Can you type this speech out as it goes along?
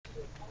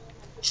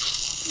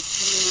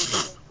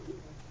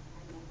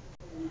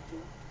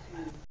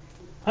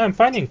I'm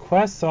finding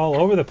quests all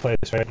over the place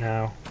right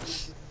now.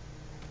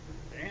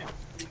 Damn.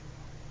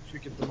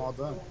 Should get them all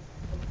done.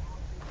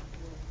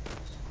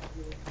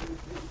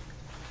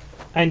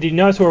 And do you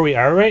notice where we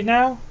are right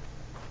now?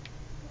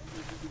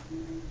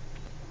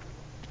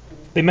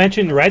 They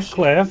mentioned Red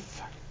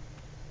Cliff.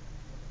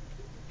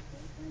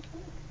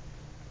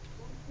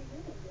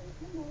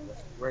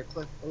 Red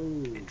Cliff.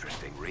 Ooh.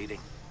 Interesting reading.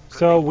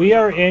 So we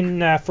are in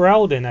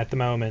Ferelden at the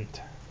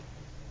moment.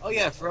 Oh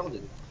yeah,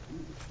 Ferelden.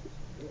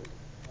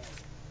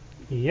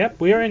 Yep,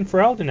 we are in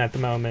Ferelden at the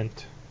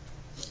moment.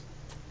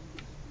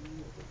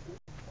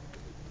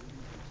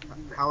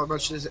 How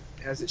much has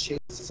it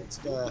changed since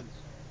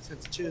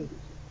 2?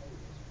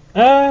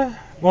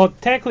 Well,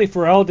 technically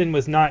Ferelden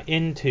was not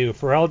in 2.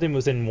 Ferelden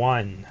was in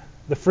 1.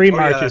 The Free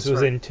Marches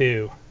was in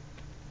 2.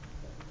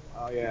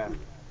 Oh yeah.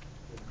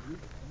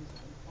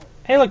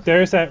 Hey, look,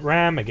 there's that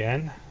ram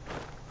again.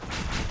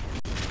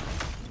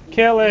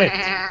 Kill it!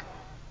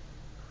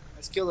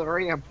 Let's kill the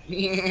ram.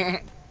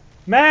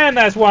 Man,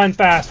 that's one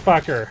fast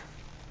fucker!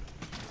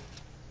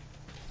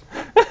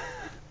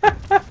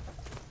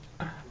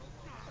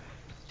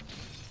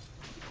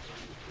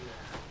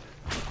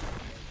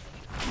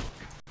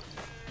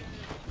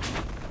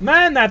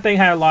 Man, that thing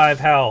had a lot of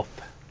health.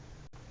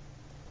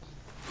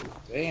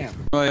 Damn.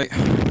 Right.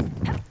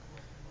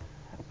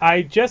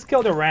 I just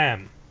killed a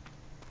ram.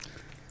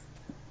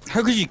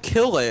 How could you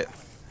kill it?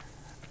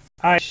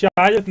 I shot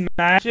it with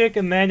magic,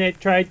 and then it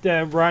tried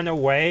to run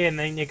away, and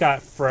then it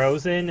got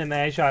frozen, and then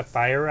I shot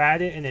fire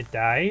at it, and it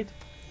died.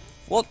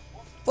 What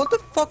the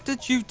fuck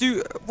did you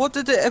do? What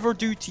did it ever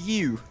do to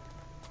you?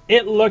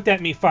 It looked at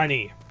me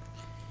funny.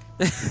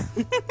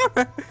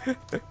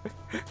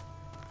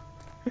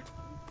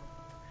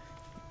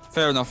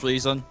 Fair enough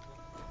reason.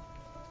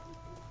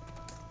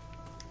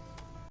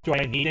 Do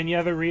I need any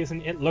other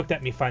reason? It looked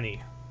at me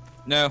funny.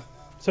 No.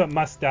 So it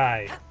must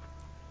die.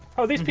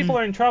 Oh, these people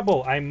are in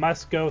trouble. I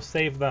must go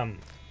save them.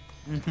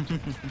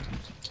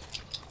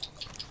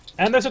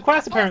 And there's a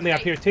quest apparently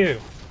up here too.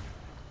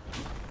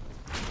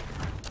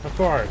 Of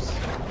course.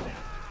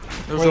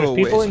 There's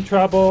people in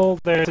trouble,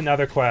 there's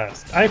another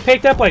quest. I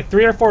picked up like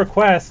 3 or 4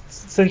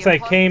 quests since I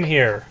came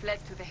here.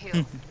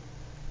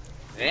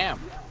 Damn.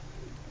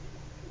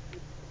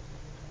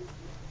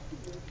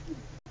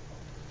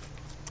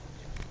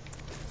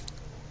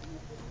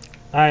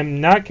 I'm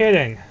not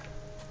kidding.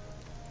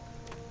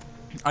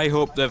 I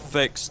hope they've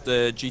fixed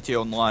the GTA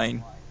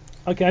Online.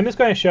 Okay, I'm just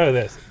going to show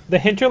this. The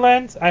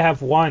hinterlands, I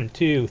have 1,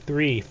 2,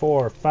 3,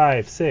 4,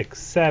 5, 6,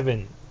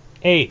 7,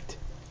 8.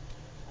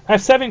 I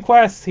have 7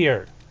 quests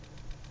here.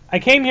 I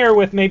came here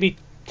with maybe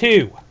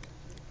 2.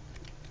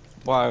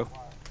 Wow.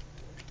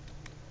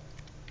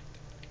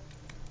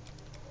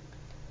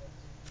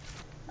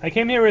 I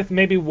came here with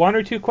maybe 1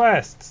 or 2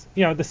 quests.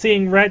 You know, the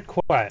Seeing Red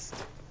quest.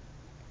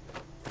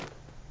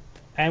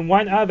 And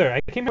 1 other. I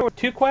came here with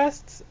 2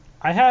 quests.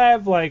 I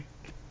have like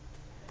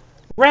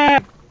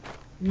Ram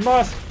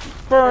must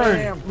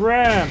burn.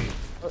 Ram.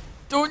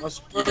 Don't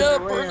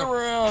burn the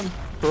ram.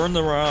 Burn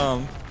the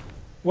ram.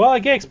 Well, I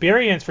get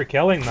experience for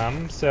killing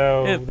them,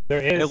 so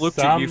there is It looked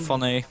some... at you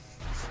funny.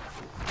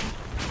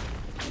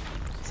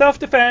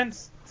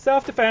 Self-defense!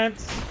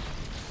 Self-defense!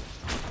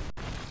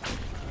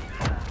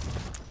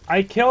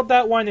 I killed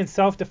that one in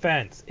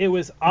self-defense. It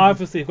was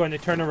obviously going to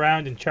turn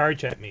around and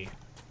charge at me.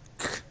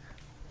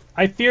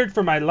 I feared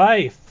for my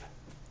life.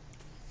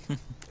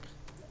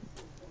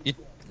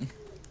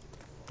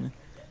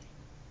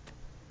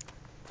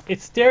 It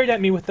stared at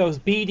me with those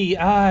beady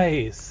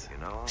eyes. You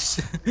know,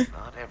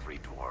 not every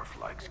dwarf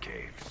likes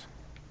caves.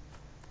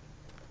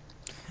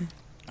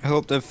 I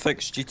hope they've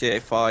fixed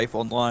GTA 5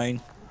 Online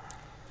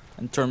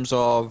in terms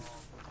of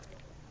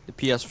the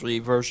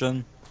PS3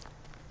 version.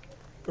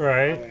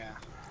 Right. Oh, yeah.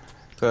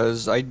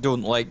 Because I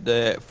don't like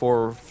the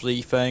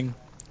 4-3 thing.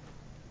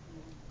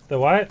 The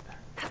what?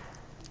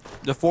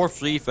 The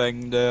 4-3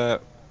 thing, the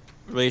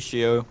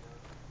ratio.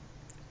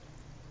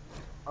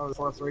 Oh, the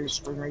 4-3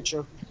 string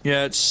ratio?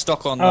 Yeah, it's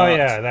stuck on that. Oh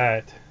yeah,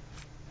 that.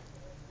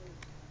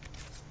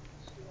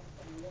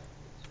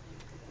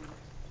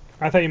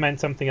 I thought you meant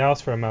something else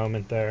for a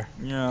moment there.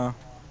 Yeah.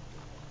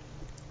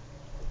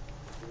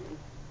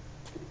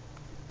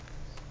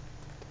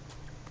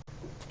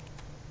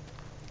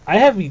 I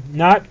have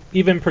not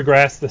even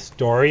progressed the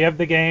story of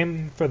the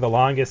game for the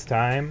longest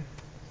time.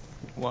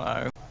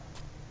 Wow.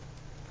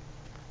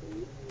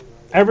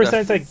 Ever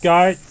since I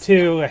got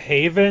to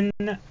Haven,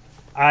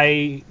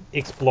 I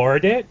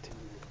explored it,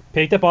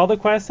 picked up all the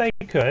quests I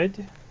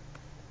could,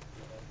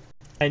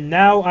 and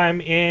now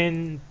I'm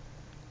in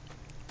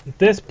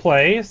this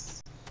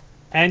place,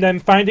 and I'm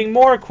finding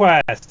more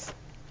quests.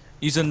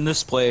 He's in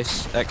this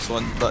place.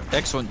 Excellent, but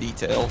excellent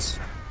details.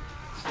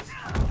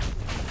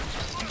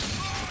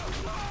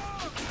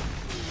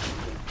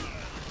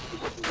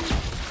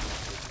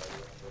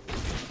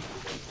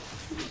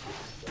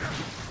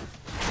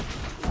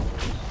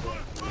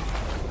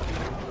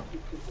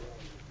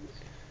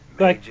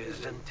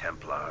 Mages and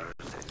Templars,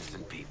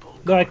 innocent people.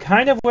 Though I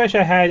kind of wish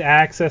I had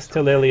access to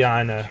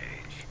Liliana.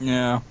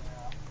 Yeah.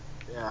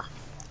 Yeah.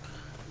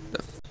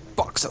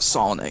 Fuck's access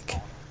Sonic.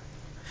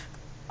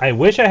 I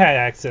wish I had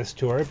access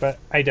to her, but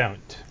I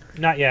don't.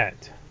 Not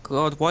yet.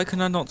 God, why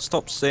can I not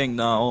stop saying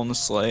that,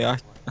 honestly?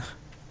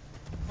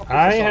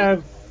 I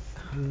have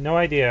no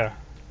idea.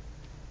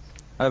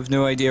 have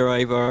no idea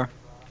either.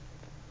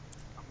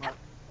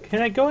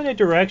 Can I go in a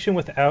direction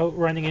without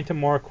running into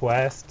more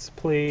quests,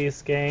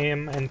 please,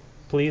 game? And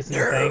please and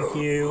thank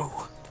you.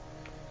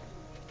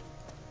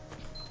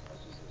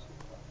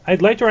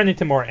 I'd like to run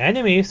into more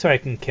enemies so I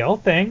can kill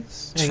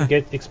things and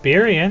get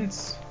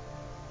experience.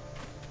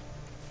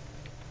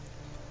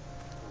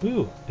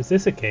 Ooh, is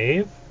this a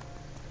cave?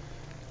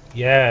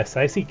 Yes,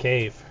 I see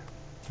cave.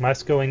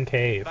 Must go in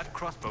cave. That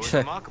crossbow is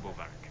remarkable,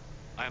 Varric.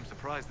 I am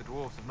surprised the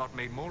dwarves have not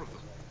made more of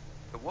them.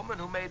 The woman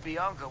who made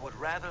Bianca would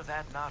rather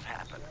that not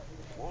happen.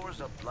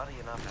 Wars are bloody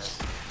enough as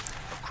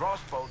a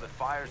crossbow that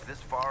fires this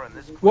far and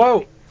this quickly,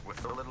 Whoa!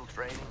 with so little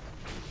training.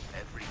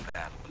 Every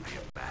battle would be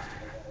a massacre.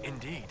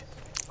 Indeed.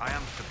 I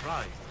am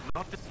surprised,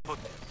 not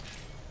disappointed.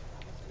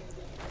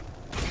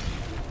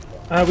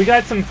 We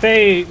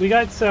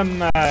got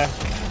some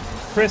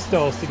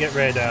crystals to get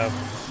rid of.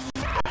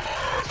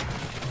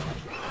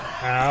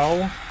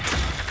 Ow.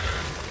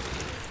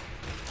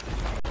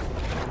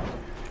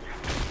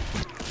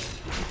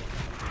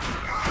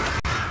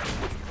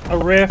 A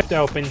rift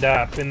opened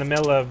up in the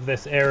middle of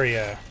this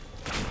area.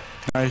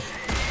 Nice.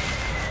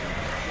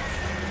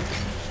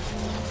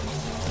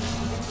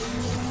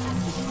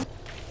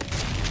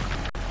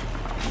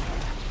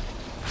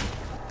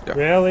 Yeah.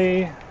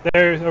 Really?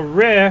 There's a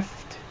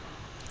rift,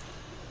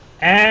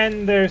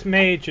 and there's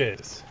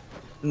mages.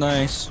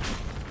 Nice.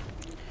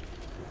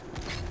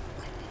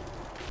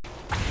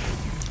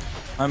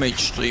 I'm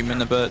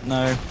streaming a bit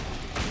now.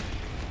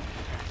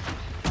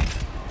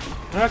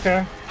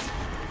 Okay.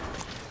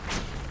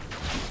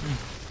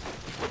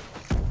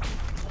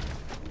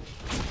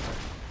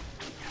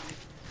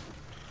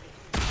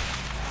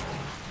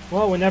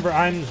 Well, whenever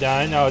I'm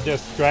done, I'll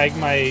just drag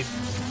my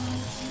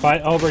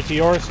butt over to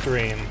your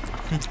stream.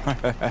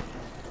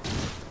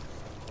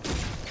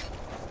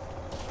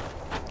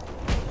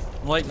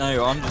 Right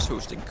now, I'm just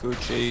hosting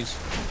coaches.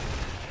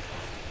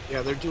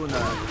 Yeah, they're doing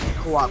a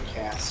co-op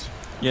cast.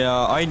 Yeah,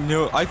 I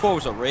knew. I thought it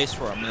was a race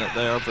for a minute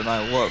there, but then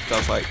I looked. I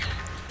was like,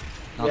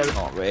 that's Yeah,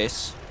 not a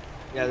race.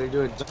 Yeah, they're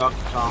doing Donkey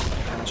Kong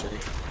Country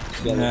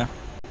together. Yeah.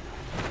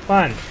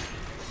 Fun.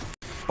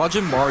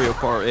 Imagine Mario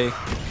Party.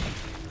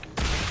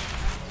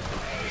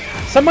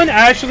 Someone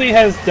actually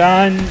has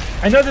done...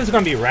 I know this is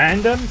going to be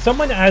random.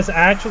 Someone has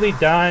actually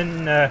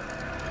done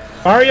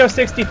Mario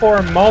 64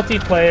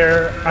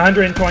 multiplayer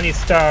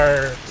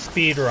 120-star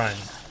speedrun.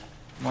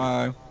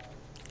 Wow.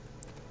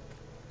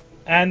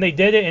 And they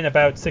did it in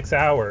about 6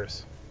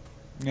 hours.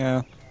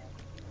 Yeah.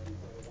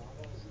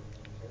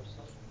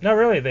 No,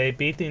 really, they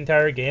beat the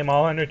entire game,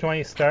 all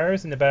 120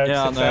 stars, in about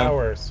 6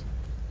 hours.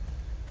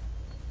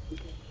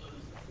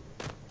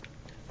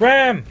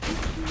 Ram!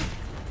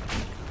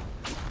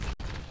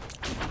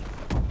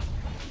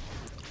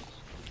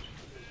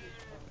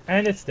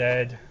 And it's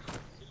dead.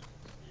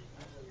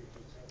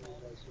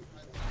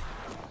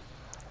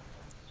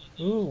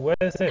 Ooh, what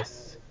is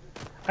this?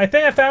 I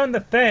think I found the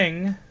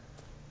thing.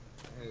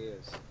 There it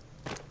is.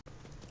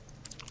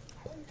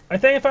 I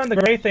think I found the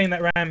gray thing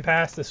that ran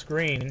past the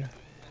screen.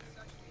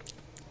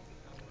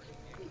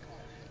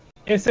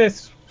 It's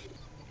this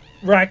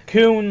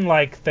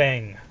raccoon-like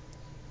thing.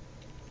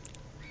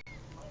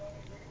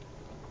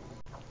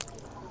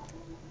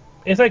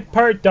 It's like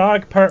part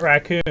dog, part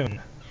raccoon.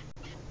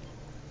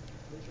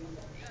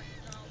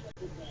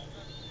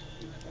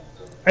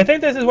 I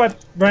think this is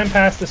what ran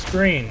past the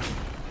screen.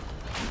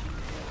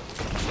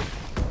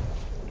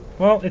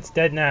 Well, it's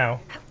dead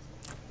now.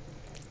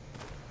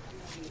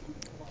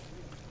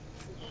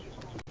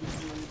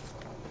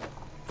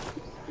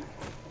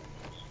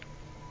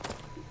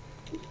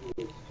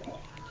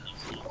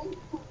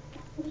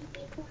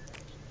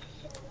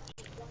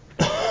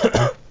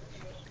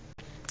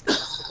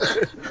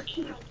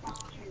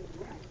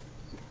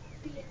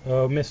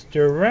 Oh,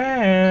 Mr.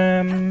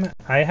 Ram,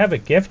 I have a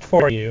gift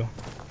for you.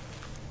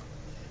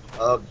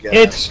 Oh, gosh.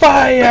 It's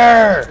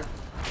fire!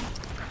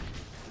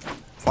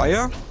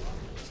 Fire?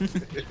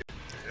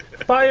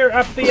 Fire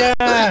up the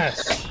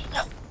ass!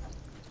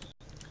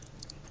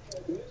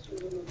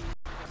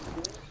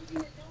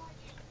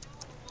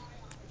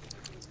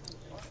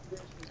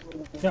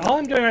 Yeah, all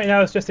I'm doing right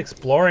now is just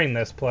exploring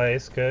this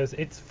place, because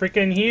it's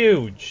freaking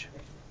huge.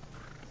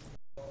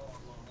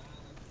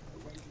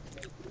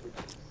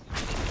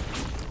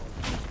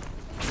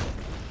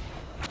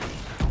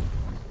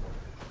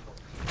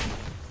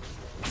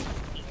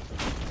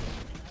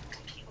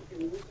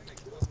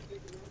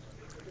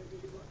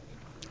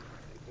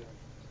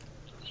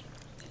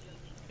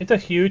 It's a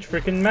huge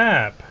freaking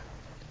map.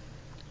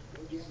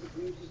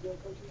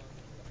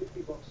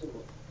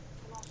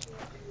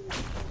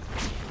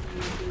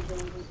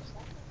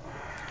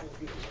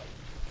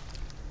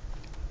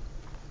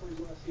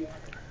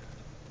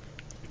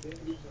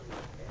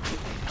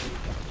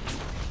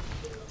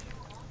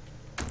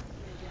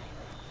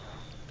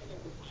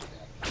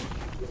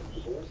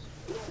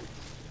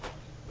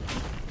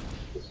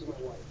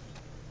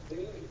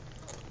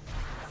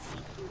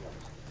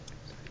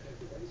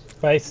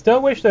 But I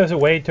still wish there was a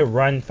way to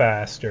run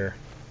faster.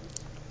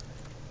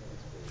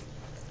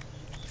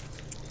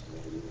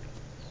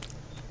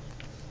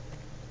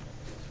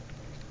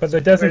 But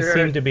there doesn't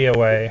seem to be a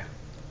way.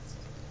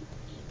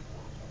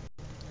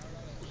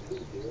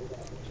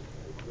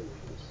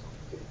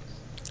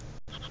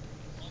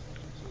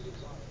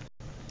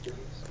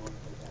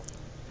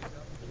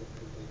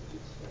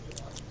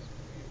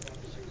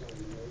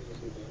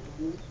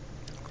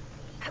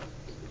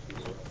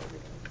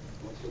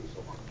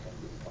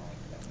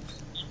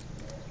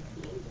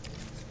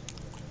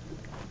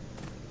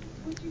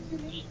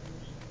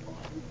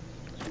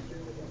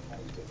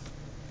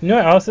 You know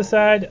what else is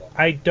sad?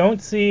 I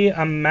don't see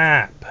a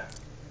map.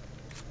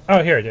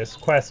 Oh, here it is.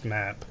 Quest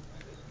map.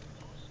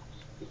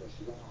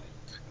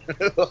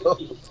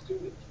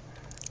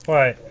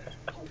 What?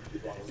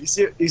 You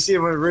see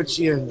what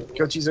Richie and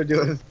Cochise are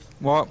doing?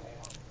 What?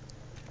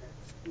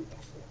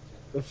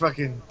 They're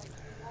fucking...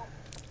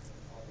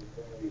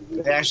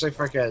 They actually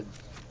freaking...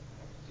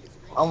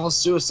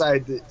 almost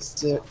suicided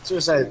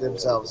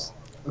themselves.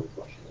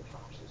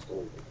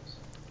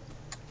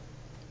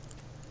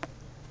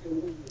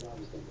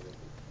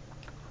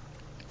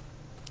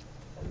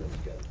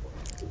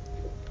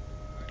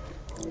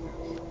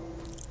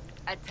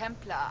 A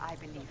Templar, I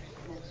believe.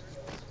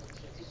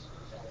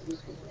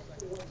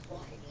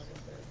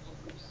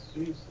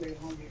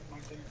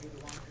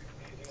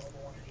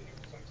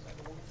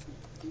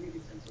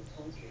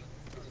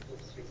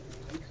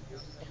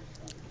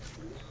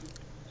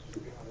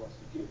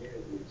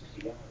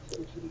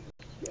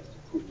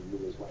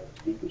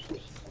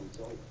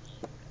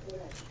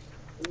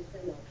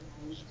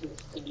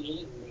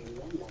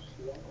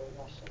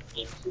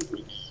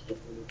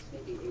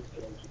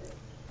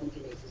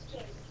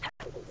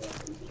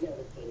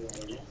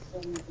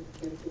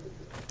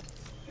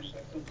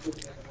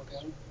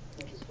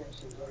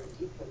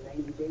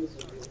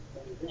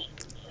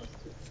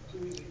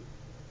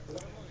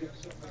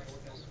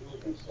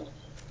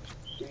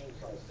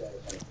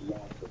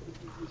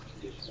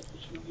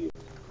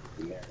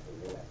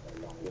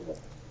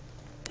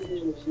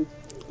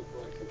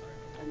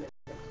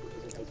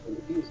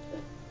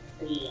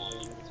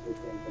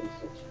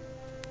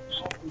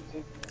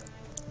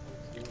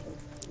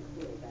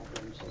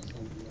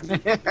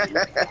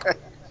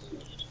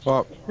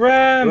 What?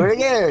 Ram! Do it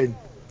again!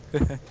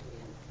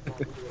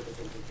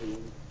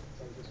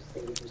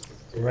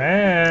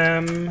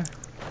 Ram!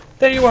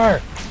 There you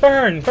are!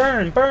 Burn!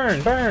 Burn!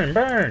 Burn! Burn!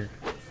 Burn!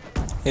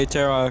 Hey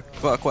Tara,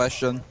 got a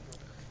question.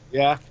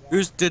 Yeah?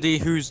 Who's Diddy,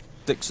 who's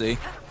Dixie?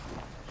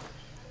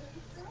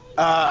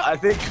 I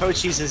think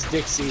Cochise is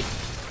Dixie,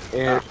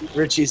 and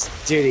Richie's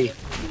Diddy.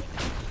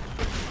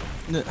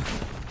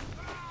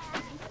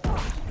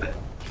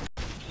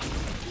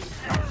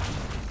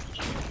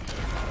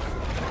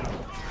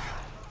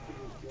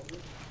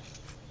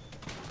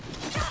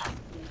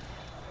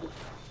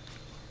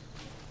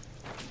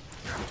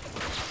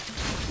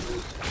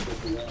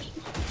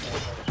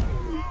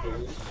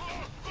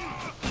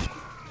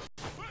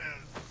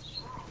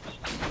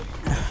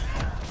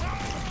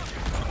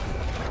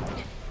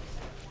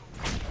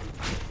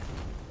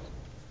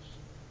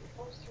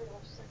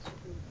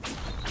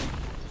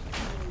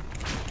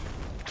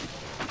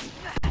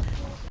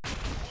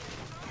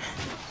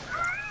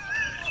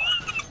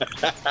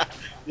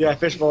 Yeah,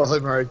 fishbowl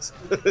hemorrhoids.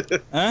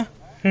 Huh?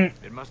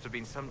 It must have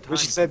been some time.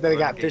 Richie said they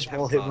got since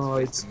fishbowl Renegade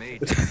hemorrhoids.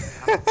 Templars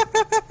faced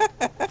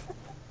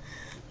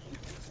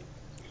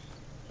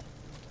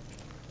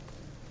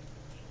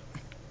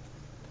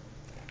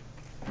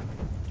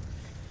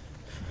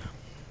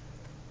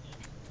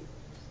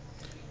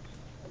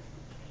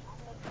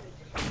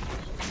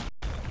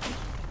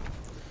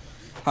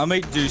I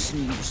might do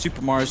some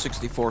Super Mario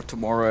 64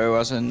 tomorrow,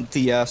 as in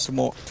DS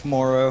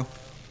tomorrow.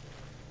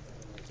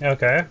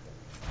 Okay.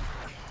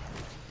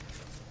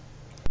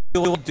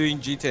 Doing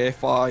GTA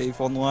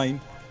 5 online.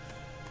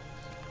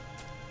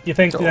 You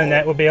think the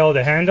net will be able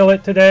to handle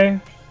it today?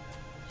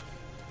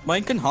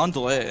 Mine can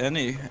handle it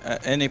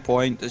at any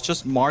point. It's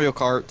just Mario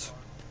Kart.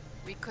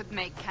 We could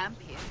make camp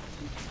here.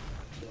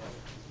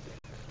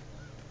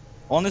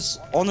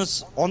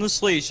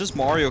 Honestly, it's just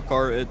Mario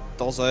Kart. It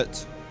does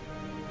it.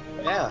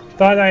 Yeah.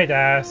 Thought I'd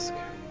ask.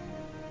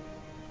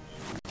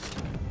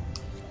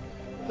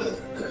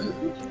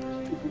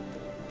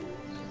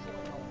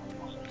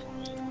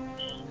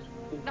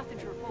 Nothing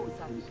to report,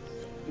 sir.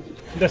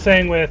 The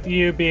same with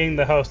you being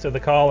the host of the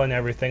call and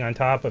everything on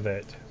top of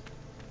it.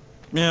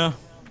 Yeah.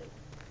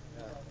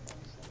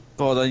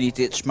 God, I need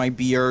to itch my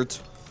beard.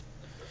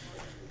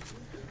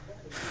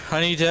 I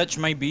need to itch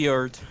my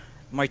beard.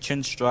 My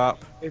chin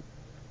strap.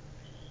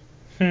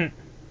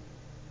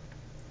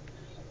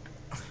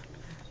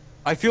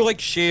 I feel like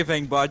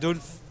shaving, but I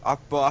don't.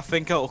 But I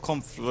think it'll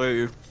come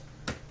through.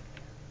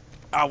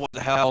 Ah, what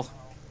the hell?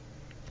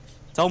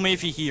 Tell me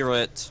if you hear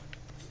it.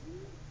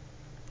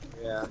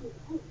 Yeah.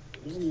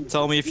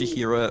 Tell me if you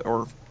hear it,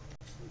 or